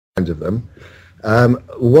of them.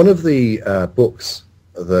 One of the books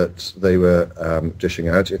that they were dishing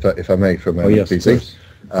out, if I may, from PC.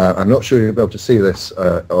 I'm not sure you'll be able to see this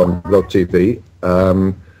on Blog TV.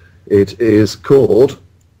 It is called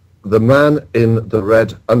The Man in the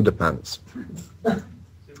Red Underpants.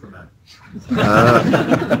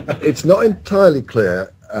 It's not entirely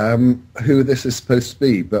clear who this is supposed to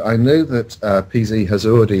be, but I know that PZ has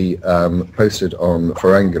already posted on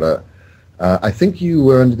Farangula. I think you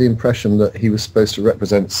were under the impression that he was supposed to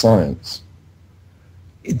represent science.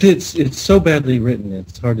 It's so badly written,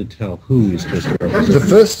 it's hard to tell who he's supposed to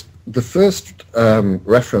represent. The first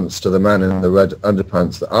reference to the man in the red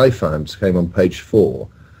underpants that I found came on page 4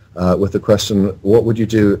 with the question, what would you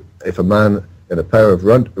do if a man in a pair of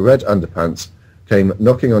red underpants came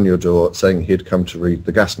knocking on your door saying he'd come to read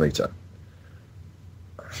the gas meter?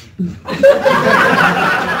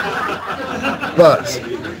 But...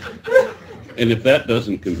 And if that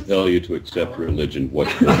doesn't compel you to accept religion, what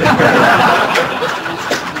should?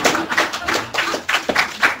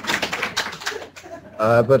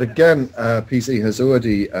 But again, PC has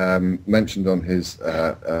already mentioned on his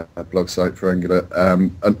blog site for Angular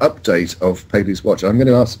an update of Paley's watch. I'm going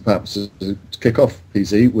to ask perhaps to kick off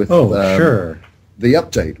PC with sure. The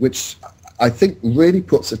update, which I think really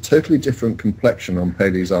puts a totally different complexion on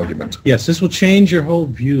Paley's argument. Yes, this will change your whole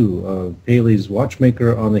view of Paley's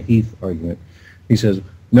watchmaker on the heath argument. He says,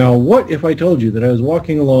 now what if I told you that I was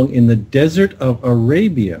walking along in the desert of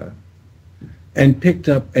Arabia and picked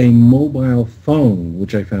up a mobile phone,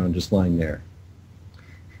 which I found just lying there?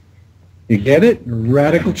 You get it?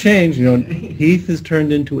 Radical change. You know, heath is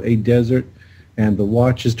turned into a desert, and the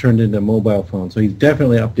watch is turned into a mobile phone. So he's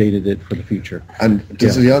definitely updated it for the future. And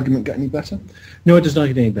does the argument get any better? No, it does not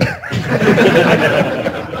get any better.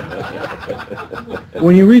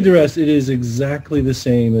 When you read the rest, it is exactly the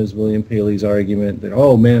same as William Paley's argument that,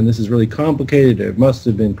 oh man, this is really complicated. It must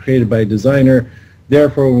have been created by a designer.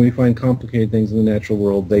 Therefore, when we find complicated things in the natural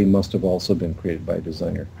world, they must have also been created by a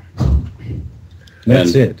designer.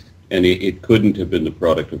 That's it. And it couldn't have been the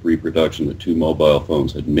product of reproduction that two mobile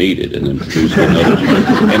phones had mated and then produced another.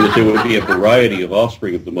 And that there would be a variety of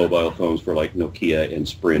offspring of the mobile phones for like Nokia and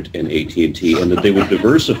Sprint and AT&T, and that they would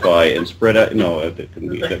diversify and spread out. No, that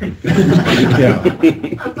couldn't be that. Yeah.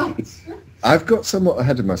 I've got somewhat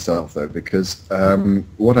ahead of myself, though, because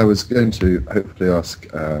what I was going to hopefully ask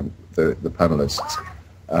the panelists,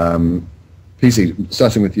 PC,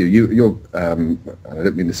 starting with you, you're, I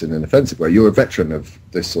don't mean this in an offensive way, you're a veteran of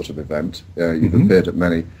this sort of event. You've appeared at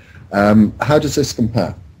many. How does this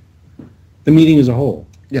compare? The meeting as a whole?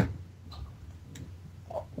 Yeah.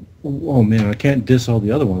 Oh, man, I can't diss all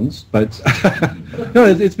the other ones, but no,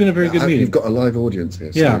 it's been a very good meeting. You've got a live audience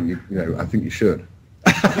here, so yeah. you know, I think you should.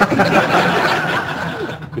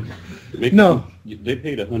 No. They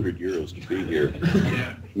paid €100 to be here.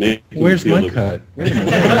 Where's my cut?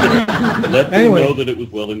 Let them know that it was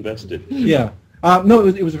well invested. Yeah. No,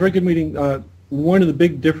 it was a very good meeting. One of the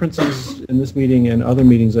big differences in this meeting and other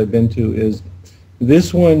meetings I've been to is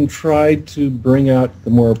this one tried to bring out the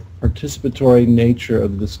more participatory nature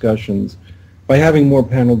of the discussions by having more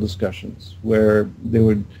panel discussions where there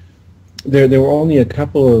were only a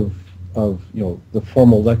couple of the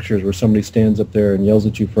formal lectures where somebody stands up there and yells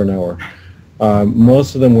at you for an hour.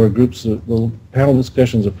 Most of them were groups of little panel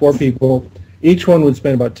discussions of 4 people. Each one would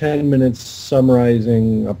spend about 10 minutes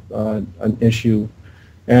summarizing an issue,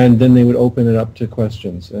 and then they would open it up to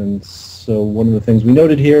questions. And so one of the things we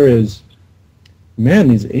noted here is, man,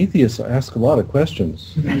 these atheists ask a lot of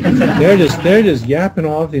questions. They're just yapping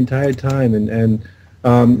off the entire time, and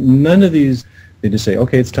none of these, they just say,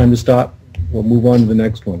 okay, it's time to stop. We'll move on to the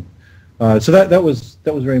next one. So that was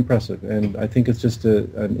very impressive, and I think it's just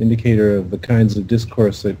an indicator of the kinds of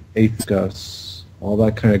discourse that atheists discuss, all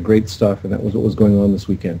that kind of great stuff, and that was what was going on this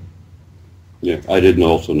weekend. Yeah, I didn't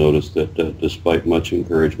also notice that despite much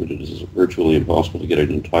encouragement, it is virtually impossible to get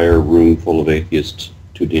an entire room full of atheists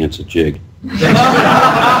to dance a jig.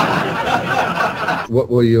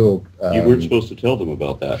 What were your... You weren't supposed to tell them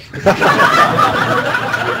about that.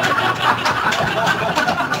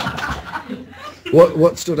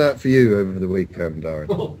 What stood out for you over the weekend, Aaron?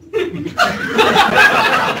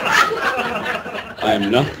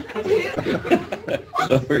 I'm not.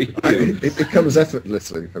 Sorry. It comes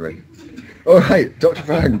effortlessly for me. All right, Dr.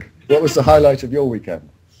 Frank, what was the highlight of your weekend?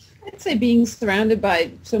 I'd say being surrounded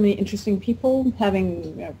by so many interesting people,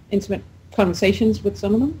 having intimate conversations with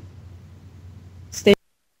some of them,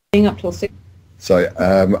 staying up till 6. Sorry,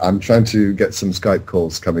 I'm trying to get some Skype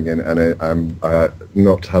calls coming in, and I'm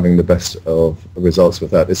not having the best of results with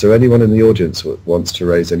that. Is there anyone in the audience who wants to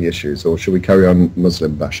raise any issues, or should we carry on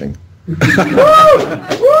Muslim bashing? Woo!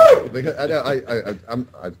 Woo! because I'm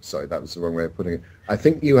sorry, that was the wrong way of putting it. I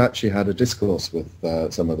think you actually had a discourse with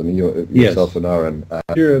some of them, yourself and Aaron. The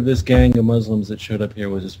leader of this gang of Muslims that showed up here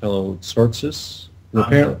was his fellow Sortsis,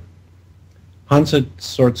 apparently. Hansa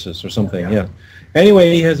Sortsis or something, yeah.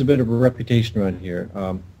 Anyway, he has a bit of a reputation around here.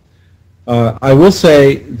 I will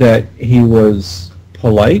say that he was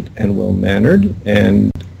polite and well-mannered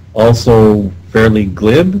and also fairly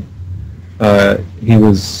glib. He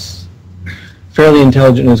was fairly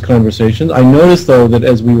intelligent in his conversations. I noticed, though, that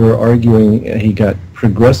as we were arguing, he got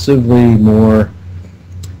progressively more,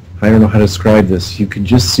 I don't know how to describe this, you could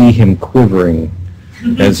just see him quivering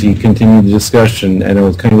as he continued the discussion, and I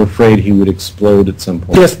was kind of afraid he would explode at some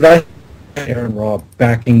point. Yes, but I had AronRA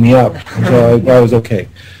backing me up, so I was okay.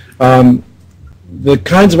 The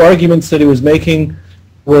kinds of arguments that he was making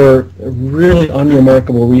were really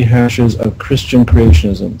unremarkable rehashes of Christian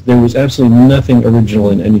creationism. There was absolutely nothing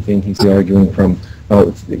original in anything he's arguing from.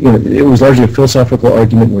 It was largely a philosophical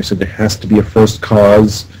argument where he said there has to be a first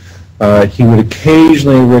cause. He would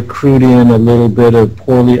occasionally recruit in a little bit of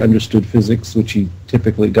poorly understood physics, which he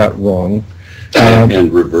typically got wrong.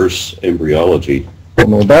 And reverse embryology.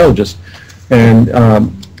 I'm a biologist. And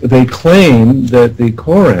they claim that the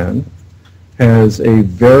Qur'an has a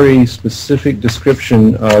very specific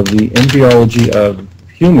description of the embryology of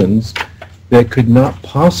humans that could not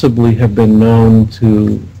possibly have been known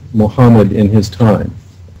to Muhammad in his time.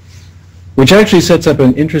 Which actually sets up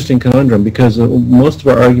an interesting conundrum, because most of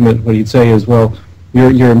our argument, what he'd say is, well,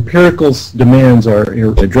 your empirical demands are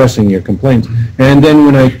you're addressing your complaints. And then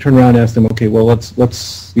when I turn around and ask them, okay, well,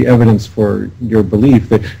 what's the evidence for your belief?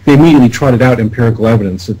 They immediately trotted out empirical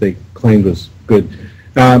evidence that they claimed was good.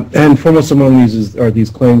 And foremost among these are these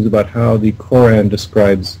claims about how the Qur'an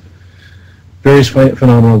describes various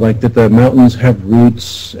phenomena, like that the mountains have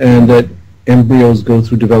roots and that embryos go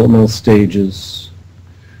through developmental stages.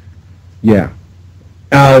 Yeah.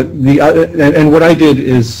 And what I did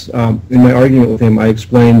is, in my argument with him, I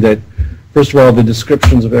explained that, first of all, the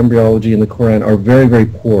descriptions of embryology in the Qur'an are very, very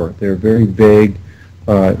poor. They're very vague.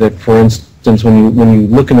 That, for instance, when you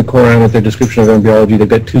look in the Qur'an at their description of embryology, they've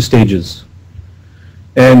got 2 stages.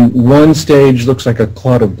 And one stage looks like a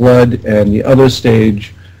clot of blood, and the other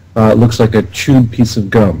stage looks like a chewed piece of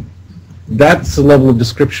gum. That's the level of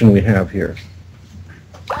description we have here.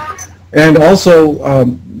 And also,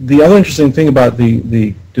 the other interesting thing about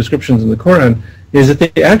the descriptions in the Qur'an is that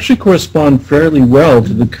they actually correspond fairly well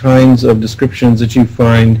to the kinds of descriptions that you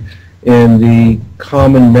find in the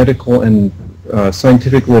common medical and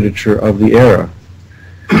scientific literature of the era.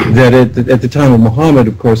 That at the time of Muhammad,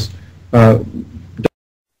 of course,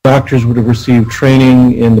 doctors would have received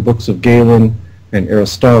training in the books of Galen and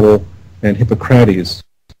Aristotle and Hippocrates.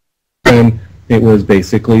 And it was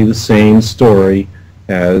basically the same story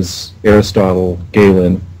as Aristotle,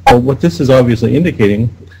 Galen. But what this is obviously indicating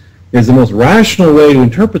is the most rational way to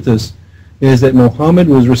interpret this is that Muhammad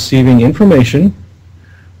was receiving information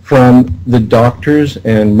from the doctors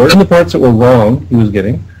and most of the parts that were wrong he was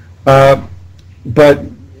getting, but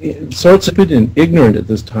sorts of it and ignorant at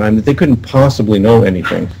this time that they couldn't possibly know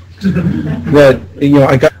anything. That,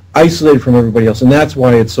 I got isolated from everybody else, and that's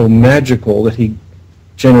why it's so magical that he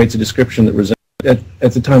generates a description that resembles.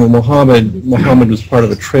 At the time of Muhammad was part of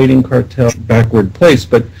a trading cartel, backward place,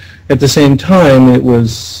 but at the same time it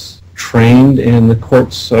was trained in the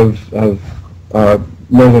courts of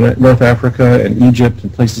North Africa and Egypt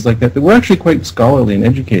and places like that were actually quite scholarly and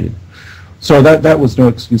educated. So that was no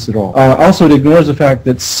excuse at all. Also, it ignores the fact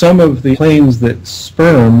that some of the claims that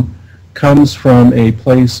sperm comes from a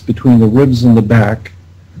place between the ribs and the back,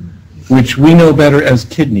 which we know better as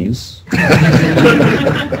kidneys.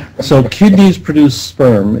 So kidneys produce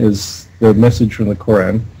sperm is the message from the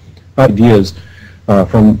Qur'an. Ideas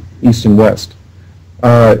from East and West.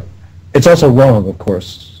 It's also wrong, of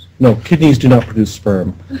course. No, kidneys do not produce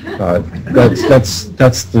sperm.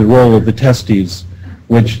 That's the role of the testes,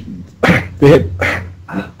 which they had,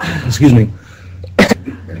 excuse me.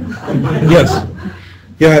 Yes.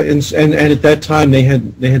 Yeah, and at that time they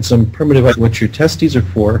had some primitive ideas what your testes are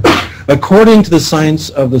for. According to the science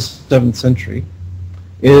of the 7th century,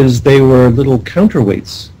 is they were little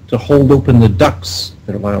counterweights to hold open the ducts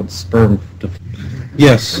that allowed sperm to.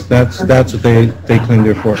 Yes, that's what they claim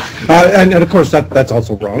they're for. And of course that's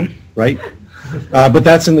also wrong, right? But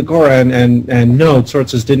that's in the Qur'an, and no,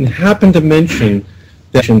 sources didn't happen to mention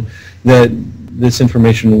that this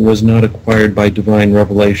information was not acquired by divine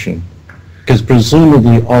revelation, because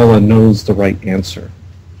presumably Allah knows the right answer.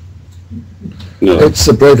 No. It's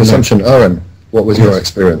a brave assumption. Aaron, what was your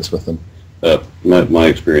experience with them? My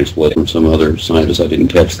experience was from some other scientist, I didn't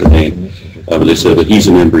catch the name, but they said that he's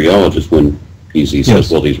an embryologist when PZ says,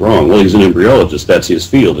 well, he's wrong. Well, he's an embryologist. That's his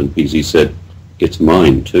field. And PZ said, it's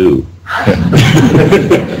mine, too.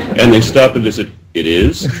 And they stopped and they said, it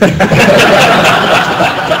is?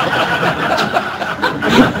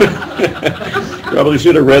 Probably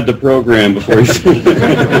should have read the program before he said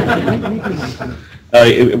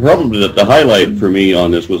probably the highlight for me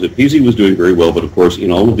on this was that PZ was doing very well, but of course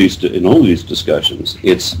in all of these discussions,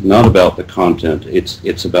 it's not about the content.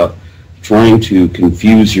 It's about trying to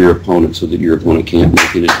confuse your opponent so that your opponent can't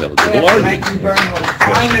make an intelligible argument. Thank you very much.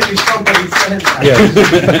 Finally, somebody said that.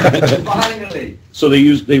 Yes. Finally. So they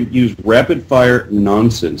use rapid fire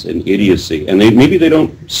nonsense and idiocy, and maybe they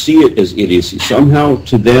don't see it as idiocy. Somehow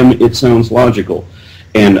to them it sounds logical,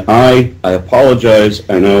 and I apologize.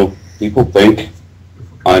 I know people think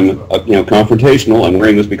I'm confrontational. I'm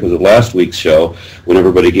wearing this because of last week's show when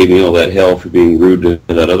everybody gave me all that hell for being rude to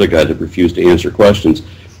that other guy that refused to answer questions.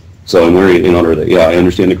 So I'm wearing it in honor of that. Yeah, I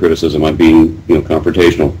understand the criticism. I'm being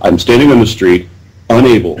confrontational. I'm standing on the street,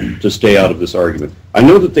 unable to stay out of this argument. I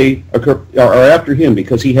know that they are after him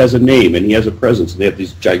because he has a name and he has a presence. They have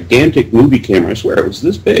these gigantic movie cameras. I swear it was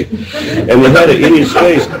this big. And they had it in his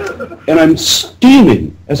face. And I'm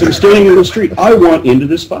steaming as I'm standing in the street. I want into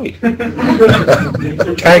this fight.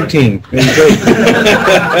 Tag team. I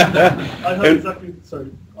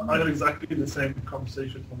had exactly the same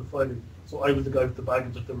conversation on the Friday. So I was the guy with the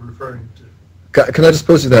baggage that they were referring to. Can I just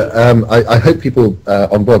pose you that? I hope people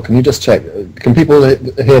on board, can you just check? Can people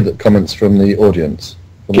hear the comments from the audience?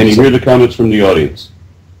 Can you hear the comments from the audience?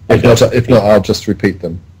 If not, I'll just repeat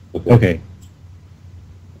them. Okay.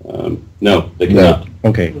 No, they cannot.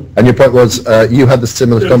 Okay. And your point was you had the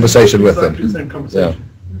similar conversation with them. Exactly the same conversation.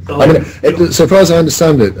 Yeah. So far as I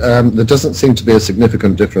understand it, there doesn't seem to be a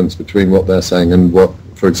significant difference between what they're saying and what,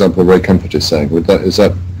 for example, Ray Comfort is saying.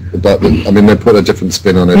 I mean, they put a different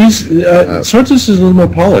spin on it. Sartis is a little more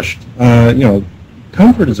polished.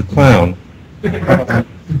 Comfort is a clown.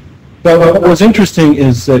 But what was interesting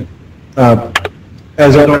is that,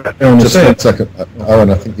 as I don't just 1 second, Aaron,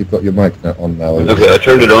 I think you've got your mic on now. Okay, I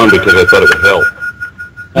turned it on because I thought it would help.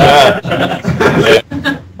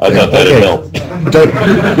 I thought that would help.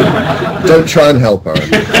 Don't try and help, Aaron.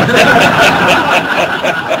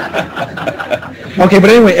 Okay, but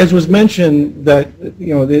anyway, as was mentioned, that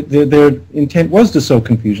their intent was to sow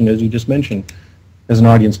confusion, as you just mentioned, as an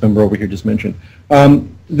audience member over here just mentioned.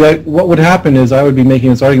 That what would happen is I would be making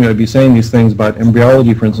this argument, I'd be saying these things about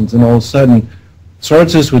embryology, for instance, and all of a sudden,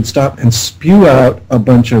 Sartis would stop and spew out a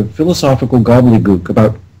bunch of philosophical gobbledygook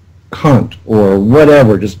about Kant or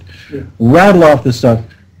whatever, just rattle off this stuff,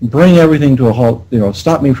 bring everything to a halt,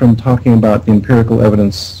 stop me from talking about the empirical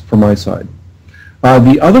evidence for my side.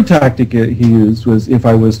 The other tactic he used was if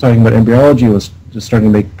I was talking about embryology, was just starting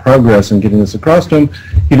to make progress and getting this across to him,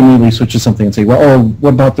 he'd immediately switch to something and say, well,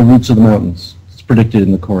 what about the roots of the mountains? It's predicted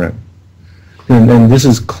in the Qur'an. And this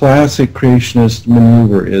is classic creationist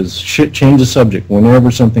maneuver, is change the subject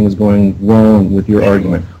whenever something is going wrong with your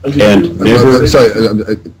argument. And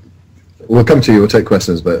we'll come to you, we'll take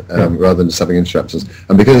questions, but rather than just having interruptions.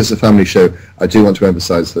 And because it's a family show, I do want to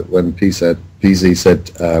emphasize that when PZ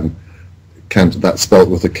said Kant, that's spelt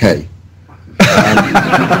with a K.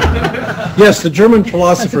 Yes, the German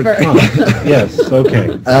philosopher Kant. Yes,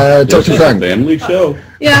 okay. Dr. Frank. Family show.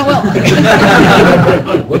 Yeah, well,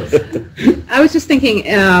 I was just thinking,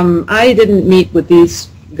 I didn't meet with these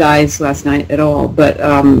guys last night at all, but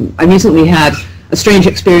I recently had a strange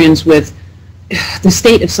experience with the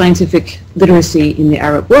state of scientific literacy in the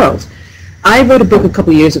Arab world. I wrote a book a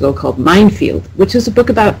couple years ago called Minefield, which is a book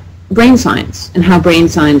about brain science and how brain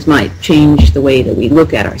science might change the way that we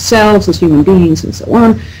look at ourselves as human beings and so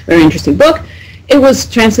on. Very interesting book. It was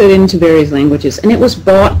translated into various languages, and it was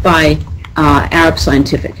bought by Arab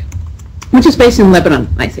Scientific, which is based in Lebanon,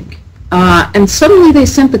 I think. And suddenly they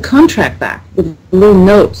sent the contract back with a little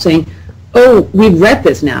note saying, oh, we've read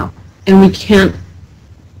this now, and we can't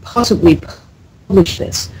possibly publish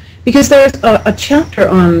this. Because there's a chapter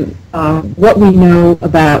on what we know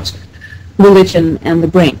about religion and the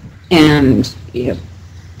brain. And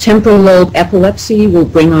temporal lobe epilepsy will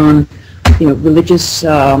bring on religious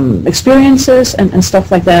experiences and stuff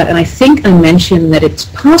like that. And I think I mentioned that it's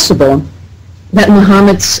possible that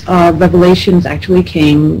Muhammad's revelations actually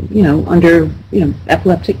came, under,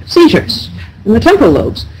 epileptic seizures in the temporal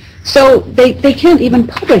lobes. So they can't even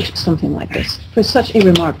publish something like this for such a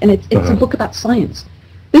remark. And it's a book about science.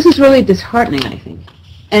 This is really disheartening, I think.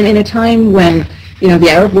 And in a time when, the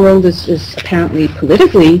Arab world is apparently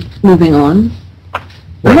politically moving on,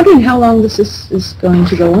 I'm wondering how long this is going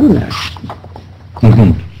to go on there.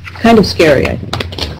 Mm-hmm. Kind of scary, I think.